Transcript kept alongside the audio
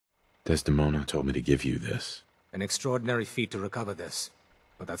Desdemona told me to give you this. An extraordinary feat to recover this.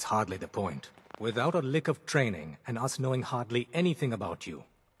 But that's hardly the point. Without a lick of training, and us knowing hardly anything about you,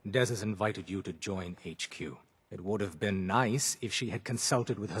 Des has invited you to join HQ. It would have been nice if she had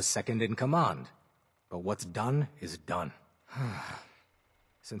consulted with her second-in-command. But what's done is done.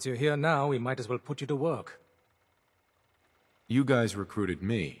 Since you're here now, we might as well put you to work. You guys recruited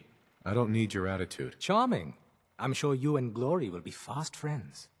me. I don't need your attitude. Charming. I'm sure you and Glory will be fast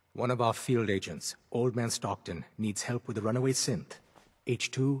friends. One of our field agents, Old Man Stockton, needs help with the runaway synth.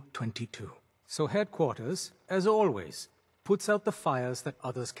 H222. So headquarters, as always, puts out the fires that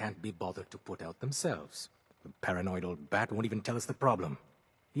others can't be bothered to put out themselves. The paranoid old bat won't even tell us the problem.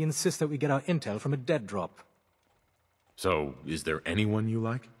 He insists that we get our intel from a dead drop. So, is there anyone you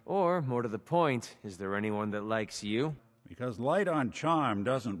like? Or, more to the point, is there anyone that likes you? Because light on charm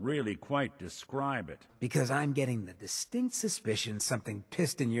doesn't really quite describe it. Because I'm getting the distinct suspicion something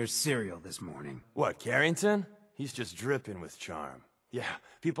pissed in your cereal this morning. What, Carrington? He's just dripping with charm. Yeah,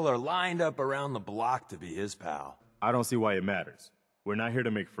 people are lined up around the block to be his pal. I don't see why it matters. We're not here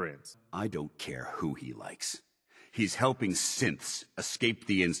to make friends. I don't care who he likes. He's helping synths escape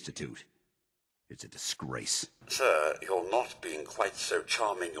the Institute. It's a disgrace. Sir, you're not being quite so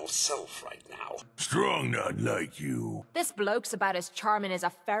charming yourself right now. Strong not like you. This bloke's about as charming as a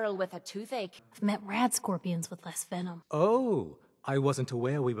feral with a toothache. I've met rad scorpions with less venom. Oh, I wasn't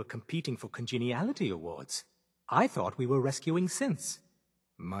aware we were competing for congeniality awards. I thought we were rescuing synths.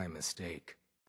 My mistake.